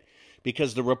repeat it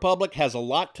because the Republic has a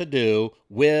lot to do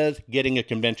with getting a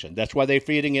convention. That's why they're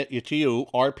feeding it to you,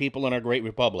 our people in our great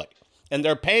Republic. And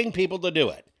they're paying people to do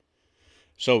it.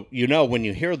 So you know when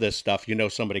you hear this stuff, you know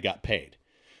somebody got paid.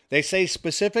 They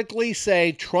specifically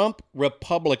say Trump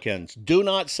Republicans. Do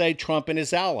not say Trump and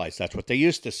his allies. That's what they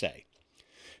used to say.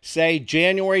 Say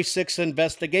January 6th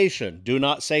investigation. Do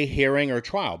not say hearing or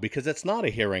trial because it's not a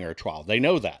hearing or trial. They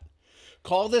know that.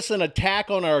 Call this an attack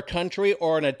on our country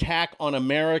or an attack on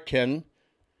American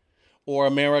or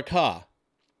America.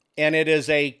 And it is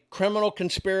a criminal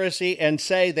conspiracy and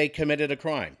say they committed a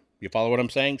crime. You follow what I'm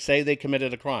saying? Say they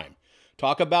committed a crime.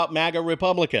 Talk about MAGA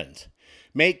Republicans.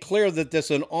 Make clear that this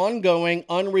is an ongoing,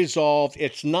 unresolved,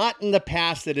 it's not in the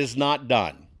past, it is not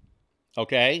done.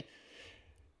 Okay?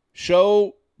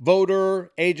 Show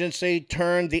voter agency,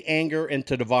 turn the anger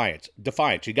into defiance.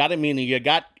 You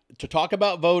got to talk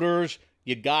about voters,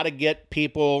 you got to get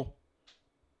people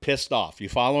pissed off. You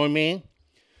following me?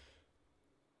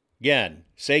 Again,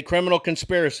 say criminal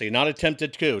conspiracy, not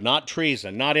attempted coup, not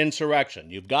treason, not insurrection.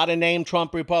 You've got to name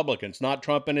Trump Republicans, not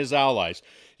Trump and his allies.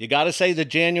 You got to say the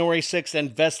January 6th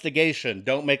investigation.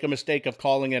 Don't make a mistake of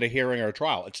calling it a hearing or a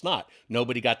trial. It's not.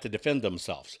 Nobody got to defend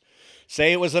themselves.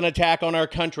 Say it was an attack on our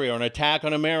country or an attack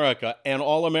on America and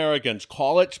all Americans.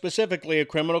 Call it specifically a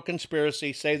criminal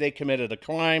conspiracy. Say they committed a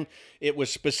crime. It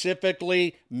was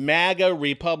specifically MAGA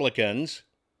Republicans.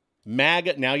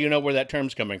 MAGA, now you know where that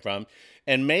term's coming from.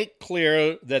 And make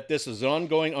clear that this is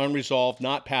ongoing, unresolved,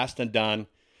 not past and done.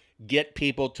 Get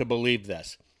people to believe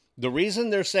this. The reason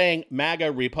they're saying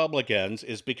MAGA Republicans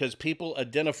is because people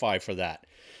identify for that.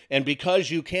 And because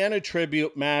you can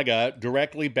attribute MAGA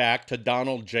directly back to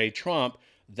Donald J. Trump,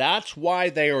 that's why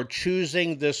they are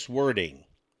choosing this wording.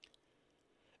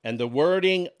 And the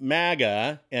wording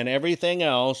MAGA and everything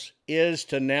else is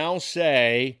to now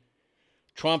say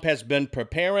Trump has been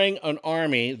preparing an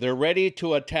army. They're ready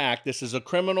to attack. This is a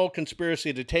criminal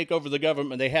conspiracy to take over the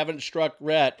government. They haven't struck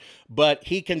yet, but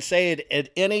he can say it at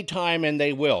any time, and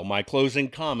they will. My closing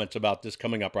comments about this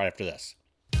coming up right after this.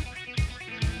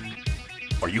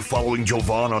 Are you following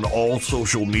Jovan on all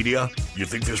social media? You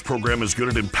think this program is good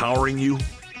at empowering you?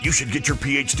 You should get your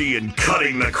PhD in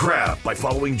cutting the crap by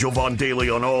following Jovan daily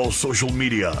on all social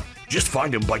media. Just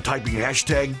find him by typing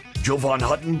hashtag Jovan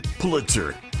Hutton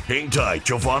Pulitzer. Hang tight,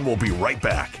 Jovan will be right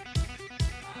back.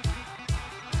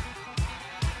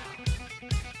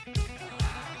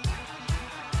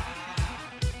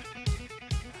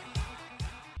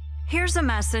 Here's a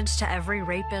message to every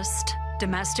rapist,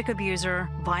 domestic abuser,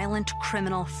 violent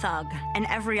criminal thug, and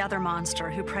every other monster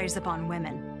who preys upon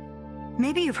women.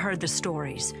 Maybe you've heard the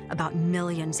stories about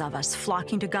millions of us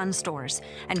flocking to gun stores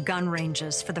and gun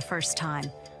ranges for the first time,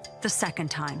 the second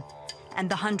time, and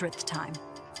the 100th time.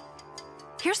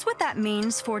 Here's what that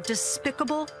means for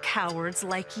despicable cowards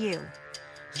like you.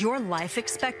 Your life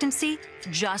expectancy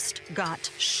just got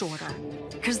shorter.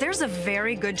 Because there's a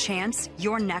very good chance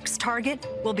your next target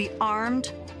will be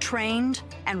armed, trained,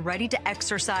 and ready to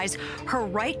exercise her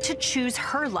right to choose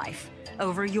her life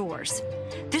over yours.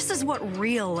 This is what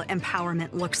real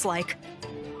empowerment looks like.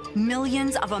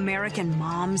 Millions of American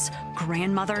moms,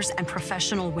 grandmothers, and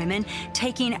professional women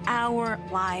taking our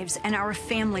lives and our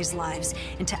families' lives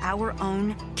into our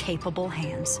own capable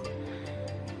hands.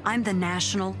 I'm the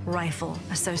National Rifle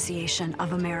Association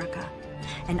of America,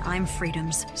 and I'm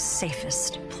freedom's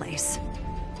safest place.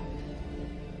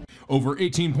 Over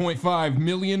 18.5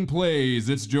 million plays.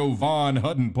 It's Jovan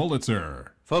Hutton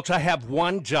Pulitzer. Folks, I have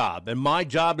one job, and my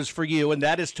job is for you, and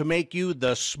that is to make you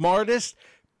the smartest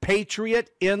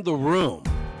patriot in the room.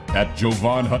 At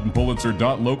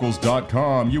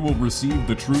JovanHuttonPulitzer.locals.com, you will receive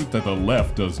the truth that the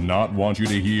left does not want you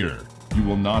to hear. You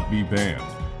will not be banned.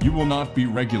 You will not be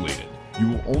regulated. You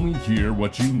will only hear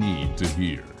what you need to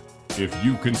hear. If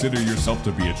you consider yourself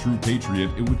to be a true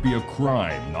patriot, it would be a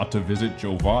crime not to visit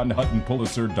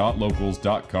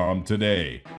JovanHuttonPulitzer.locals.com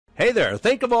today. Hey there,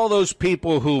 think of all those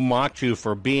people who mocked you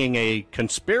for being a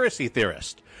conspiracy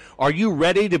theorist. Are you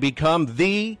ready to become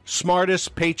the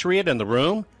smartest patriot in the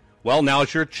room? Well,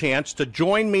 now's your chance to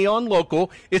join me on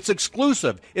Local. It's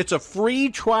exclusive. It's a free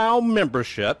trial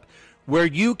membership where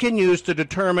you can use to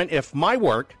determine if my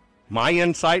work, my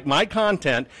insight, my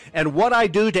content, and what I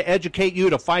do to educate you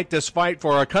to fight this fight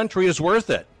for our country is worth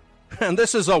it. And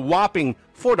this is a whopping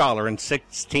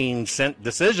 $4.16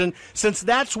 decision, since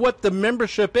that's what the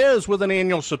membership is with an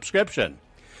annual subscription.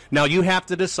 Now, you have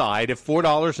to decide if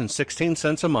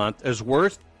 $4.16 a month is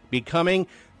worth becoming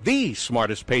the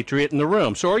smartest patriot in the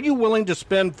room. So are you willing to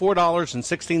spend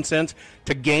 $4.16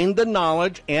 to gain the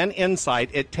knowledge and insight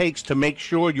it takes to make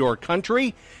sure your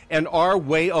country and our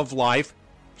way of life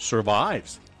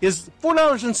survives? Is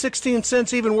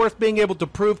 $4.16 even worth being able to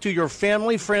prove to your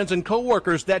family, friends, and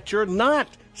coworkers that you're not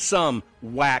some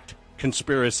whacked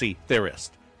conspiracy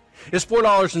theorist? Is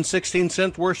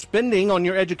 $4.16 worth spending on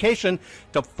your education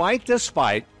to fight this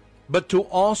fight, but to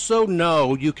also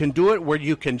know you can do it where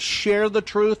you can share the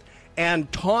truth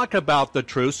and talk about the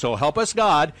truth, so help us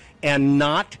God, and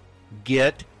not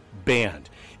get banned?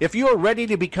 If you are ready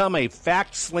to become a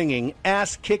fact-slinging,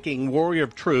 ass-kicking warrior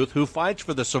of truth who fights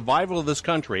for the survival of this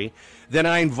country, then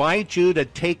I invite you to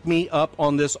take me up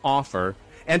on this offer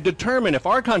and determine if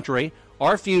our country,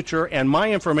 our future, and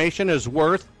my information is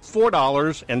worth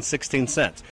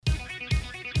 $4.16.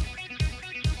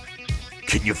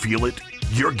 Can you feel it?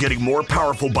 You're getting more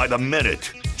powerful by the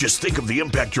minute. Just think of the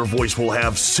impact your voice will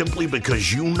have simply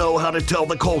because you know how to tell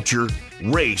the culture,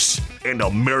 race, and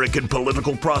American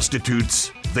political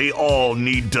prostitutes they all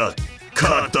need to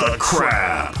cut the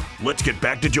crap. Let's get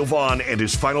back to Jovan and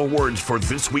his final words for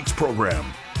this week's program.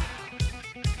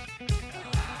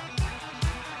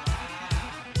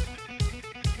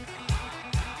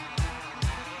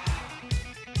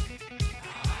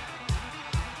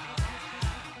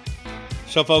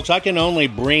 So, folks, I can only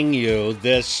bring you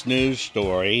this news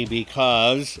story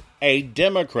because a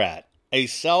Democrat, a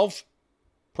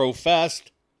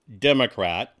self-professed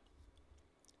Democrat,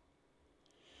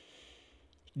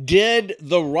 did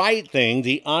the right thing,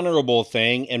 the honorable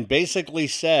thing, and basically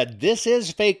said, this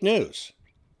is fake news.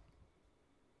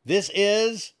 This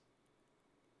is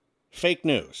fake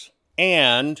news.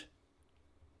 And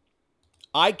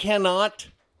I cannot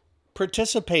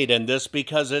participate in this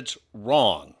because it's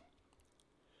wrong.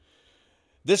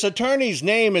 This attorney's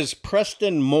name is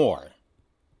Preston Moore.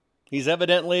 He's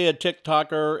evidently a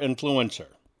TikToker influencer.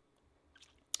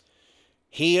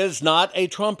 He is not a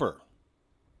Trumper.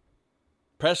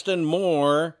 Preston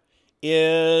Moore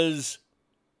is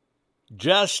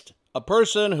just a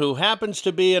person who happens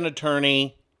to be an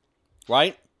attorney,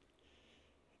 right?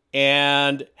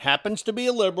 And happens to be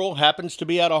a liberal, happens to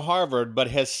be out of Harvard, but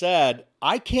has said,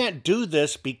 I can't do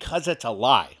this because it's a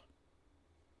lie.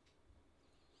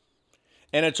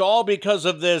 And it's all because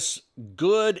of this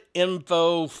Good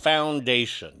Info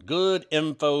Foundation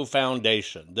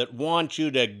that wants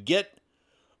you to get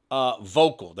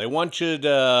vocal. They want you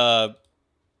to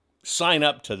sign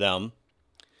up to them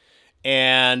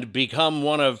and become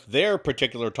one of their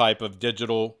particular type of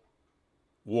digital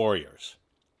warriors.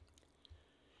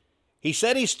 He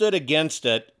said he stood against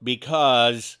it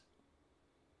because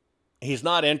he's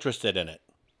not interested in it.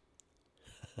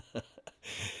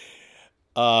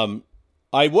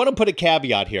 I want to put a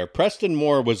caveat here. Preston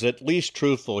Moore was at least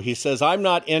truthful. He says, I'm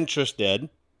not interested,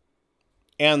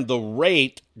 and the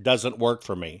rate doesn't work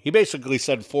for me. He basically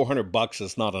said $400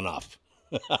 is not enough.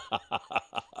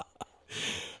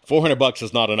 $400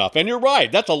 is not enough. And you're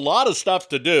right. That's a lot of stuff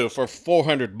to do for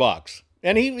 $400.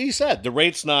 And he said, the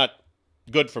rate's not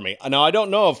good for me. Now, I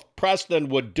don't know if Preston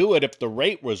would do it if the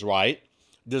rate was right.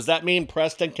 Does that mean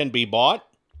Preston can be bought?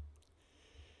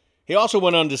 He also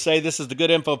went on to say this is the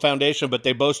Good Info Foundation, but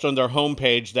they boast on their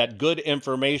homepage that good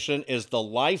information is the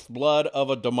lifeblood of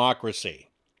a democracy.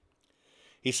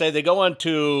 He said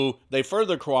they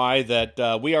further cry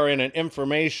that we are in an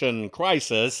information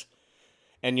crisis.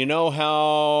 And you know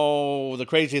how the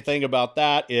crazy thing about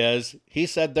that is, he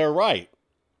said they're right.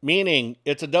 Meaning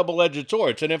it's a double-edged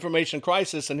sword. It's an information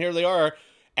crisis, and here they are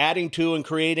adding to and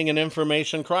creating an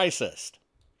information crisis.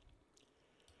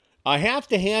 I have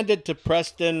to hand it to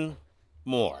Preston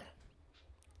Moore.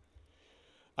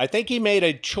 I think he made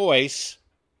a choice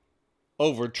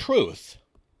over truth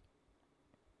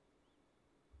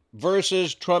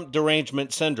versus Trump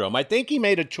derangement syndrome. I think he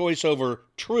made a choice over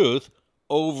truth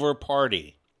over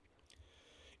party.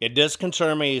 It does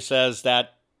concern me, he says,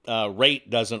 that rate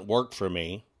doesn't work for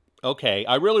me. Okay,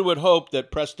 I really would hope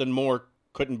that Preston Moore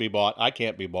couldn't be bought. I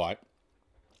can't be bought.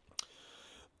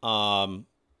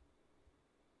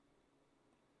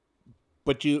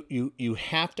 But you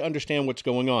have to understand what's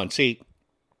going on. See,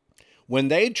 when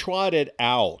they trotted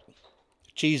out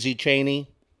Cheesy Cheney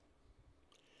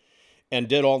and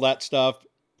did all that stuff,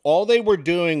 all they were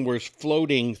doing was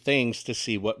floating things to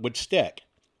see what would stick.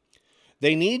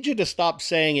 They need you to stop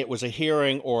saying it was a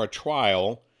hearing or a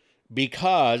trial,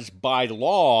 because by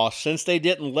law, since they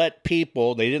didn't let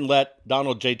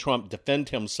Donald J. Trump defend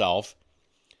himself,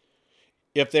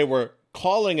 if they were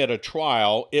calling it a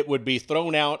trial, it would be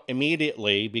thrown out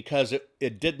immediately because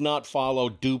it did not follow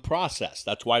due process.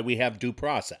 That's why we have due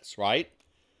process, right?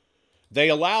 They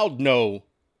allowed no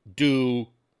due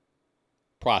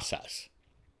process.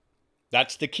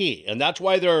 That's the key. And that's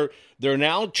why they're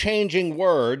now changing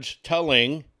words,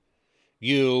 telling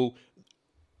you,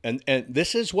 and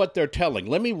this is what they're telling.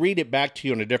 Let me read it back to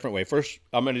you in a different way. First,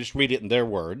 I'm going to just read it in their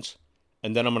words,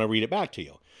 and then I'm going to read it back to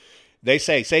you. They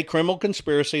say criminal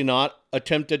conspiracy, not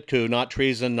attempted coup, not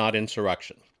treason, not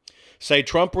insurrection. Say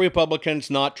Trump Republicans,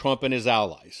 not Trump and his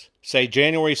allies. Say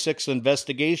January 6th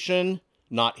investigation,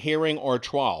 not hearing or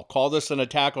trial. Call this an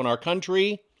attack on our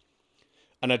country,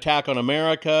 an attack on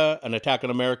America, an attack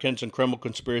on Americans, and criminal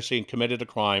conspiracy and committed a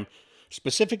crime.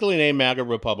 Specifically name MAGA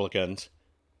Republicans.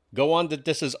 Go on that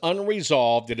this is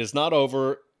unresolved, it is not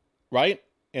over, right?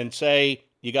 And say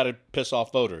you got to piss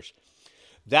off voters.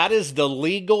 That is the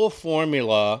legal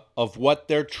formula of what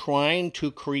they're trying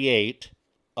to create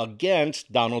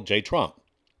against Donald J. Trump.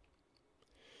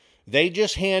 They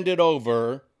just handed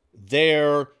over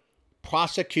their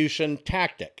prosecution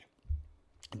tactic.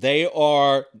 They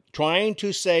are trying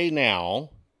to say now,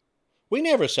 we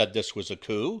never said this was a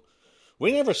coup.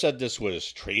 We never said this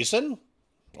was treason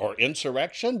or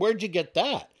insurrection. Where'd you get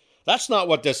that? That's not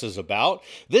what this is about.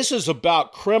 This is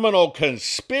about criminal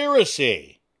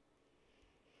conspiracy.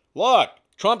 Look,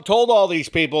 Trump told all these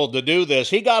people to do this.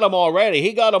 He got them all ready.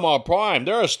 He got them all primed.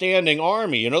 They're a standing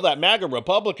army. You know that MAGA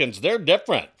Republicans, they're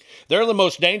different. They're the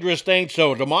most dangerous thing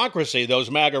to democracy, those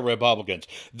MAGA Republicans.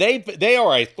 They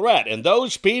are a threat, and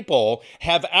those people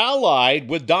have allied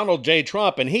with Donald J.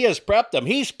 Trump, and he has prepped them.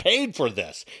 He's paid for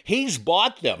this. He's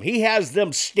bought them. He has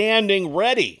them standing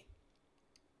ready.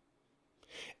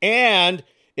 And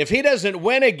if he doesn't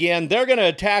win again, they're going to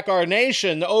attack our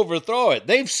nation to overthrow it.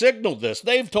 They've signaled this.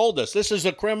 They've told us this is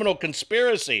a criminal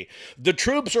conspiracy. The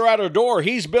troops are at our door.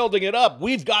 He's building it up.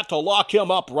 We've got to lock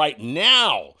him up right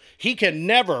now. He can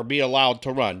never be allowed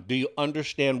to run. Do you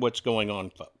understand what's going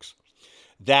on, folks?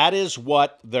 That is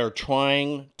what they're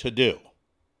trying to do.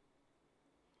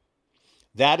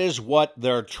 That is what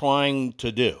they're trying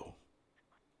to do.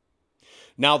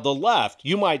 Now, the left,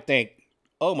 you might think,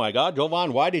 oh my God,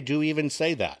 Jovan, why did you even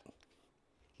say that?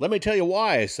 Let me tell you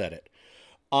why I said it.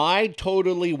 I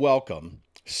totally welcome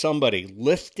somebody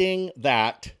lifting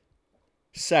that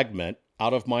segment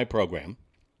out of my program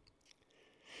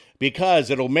because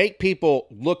it'll make people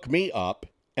look me up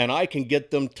and I can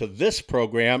get them to this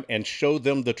program and show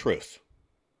them the truth.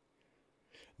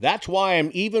 That's why I'm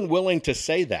even willing to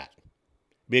say that,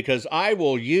 because I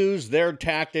will use their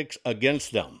tactics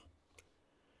against them.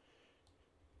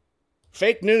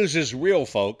 Fake news is real,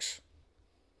 folks.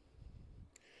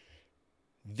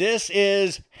 This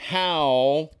is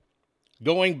how,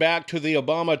 going back to the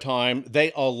Obama time,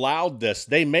 they allowed this.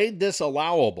 They made this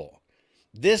allowable.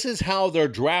 This is how they're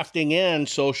drafting in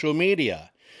social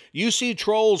media. You see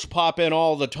trolls pop in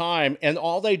all the time, and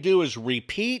all they do is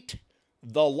repeat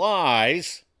the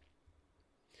lies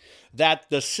that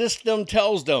the system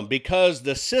tells them, because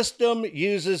the system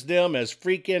uses them as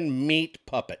freaking meat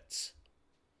puppets.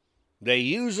 They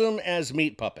use them as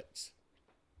meat puppets.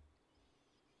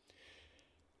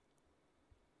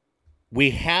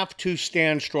 We have to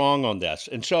stand strong on this.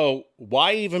 And so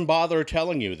why even bother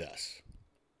telling you this?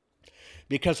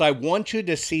 Because I want you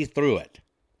to see through it.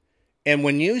 And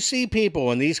when you see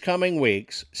people in these coming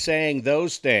weeks saying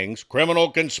those things, criminal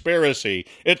conspiracy,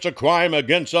 it's a crime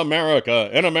against America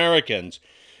and Americans,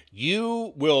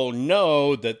 you will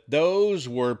know that those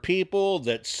were people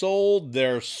that sold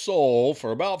their soul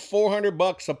for about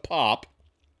 $400 a pop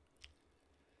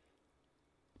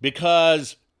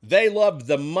because they loved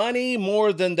the money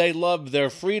more than they loved their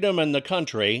freedom and the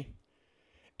country.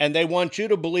 And they want you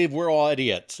to believe we're all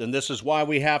idiots. And this is why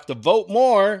we have to vote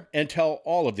more and tell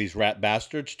all of these rat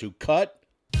bastards to cut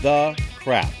the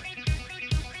crap.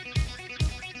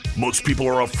 Most people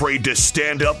are afraid to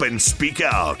stand up and speak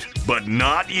out, but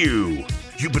not you.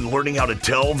 You've been learning how to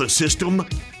tell the system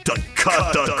to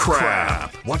cut the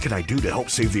crap. What can I do to help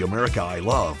save the America I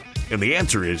love? And the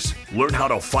answer is learn how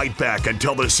to fight back and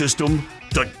tell the system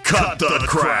to cut the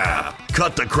crap.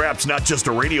 Cut the Crap's not just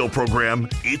a radio program,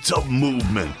 it's a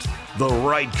movement. The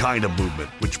right kind of movement,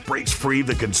 which breaks free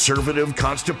the conservative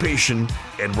constipation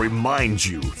and reminds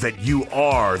you that you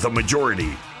are the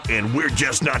majority. And we're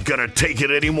just not gonna take it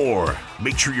anymore.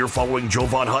 Make sure you're following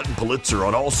Jovan Hutton Pulitzer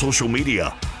on all social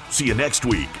media. See you next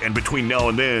week, and between now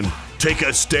and then, take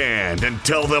a stand and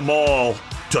tell them all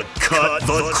to cut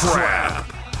the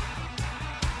crap.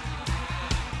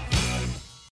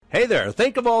 Hey there,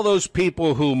 think of all those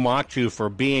people who mocked you for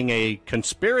being a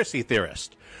conspiracy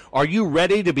theorist. Are you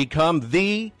ready to become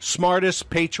the smartest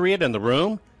patriot in the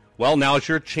room? Well, now's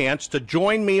your chance to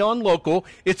join me on Local.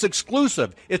 It's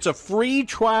exclusive. It's a free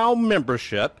trial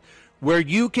membership where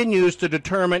you can use to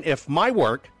determine if my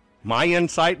work, my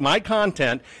insight, my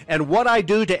content, and what I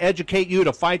do to educate you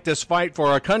to fight this fight for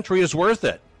our country is worth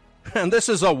it. And this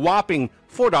is a whopping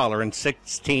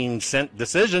 $4.16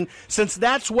 decision, since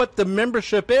that's what the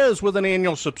membership is with an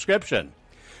annual subscription.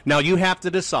 Now, you have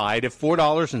to decide if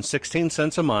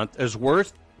 $4.16 a month is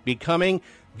worth becoming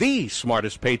the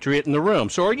smartest patriot in the room.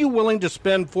 So are you willing to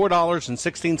spend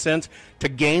 $4.16 to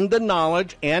gain the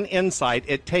knowledge and insight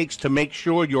it takes to make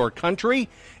sure your country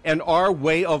and our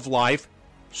way of life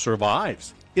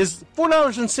survives? Is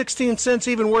 $4.16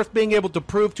 even worth being able to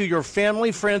prove to your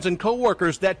family, friends, and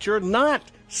coworkers that you're not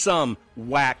some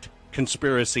whacked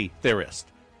conspiracy theorist?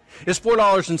 Is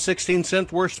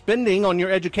 $4.16 worth spending on your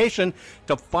education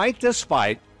to fight this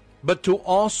fight, but to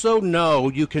also know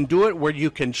you can do it where you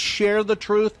can share the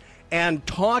truth and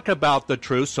talk about the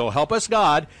truth, so help us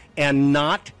God, and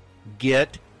not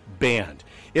get banned?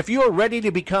 If you are ready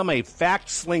to become a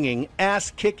fact-slinging,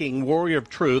 ass-kicking warrior of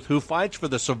truth who fights for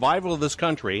the survival of this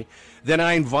country, then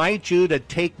I invite you to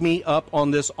take me up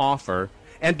on this offer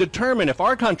and determine if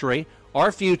our country,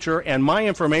 our future, and my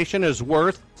information is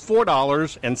worth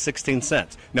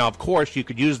 $4.16. Now, of course, you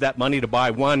could use that money to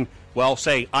buy one, well,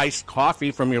 say, iced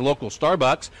coffee from your local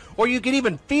Starbucks, or you could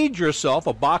even feed yourself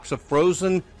a box of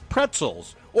frozen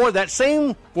pretzels. Or that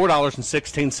same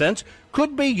 $4.16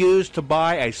 could be used to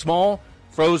buy a small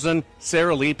frozen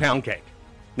Sara Lee pound cake.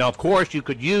 Now, of course, you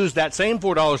could use that same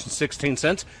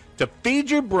 $4.16 to feed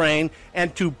your brain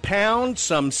and to pound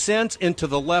some sense into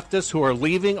the leftists who are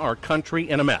leaving our country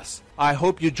in a mess. I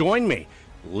hope you join me.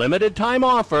 Limited time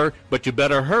offer, but you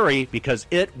better hurry because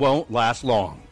it won't last long.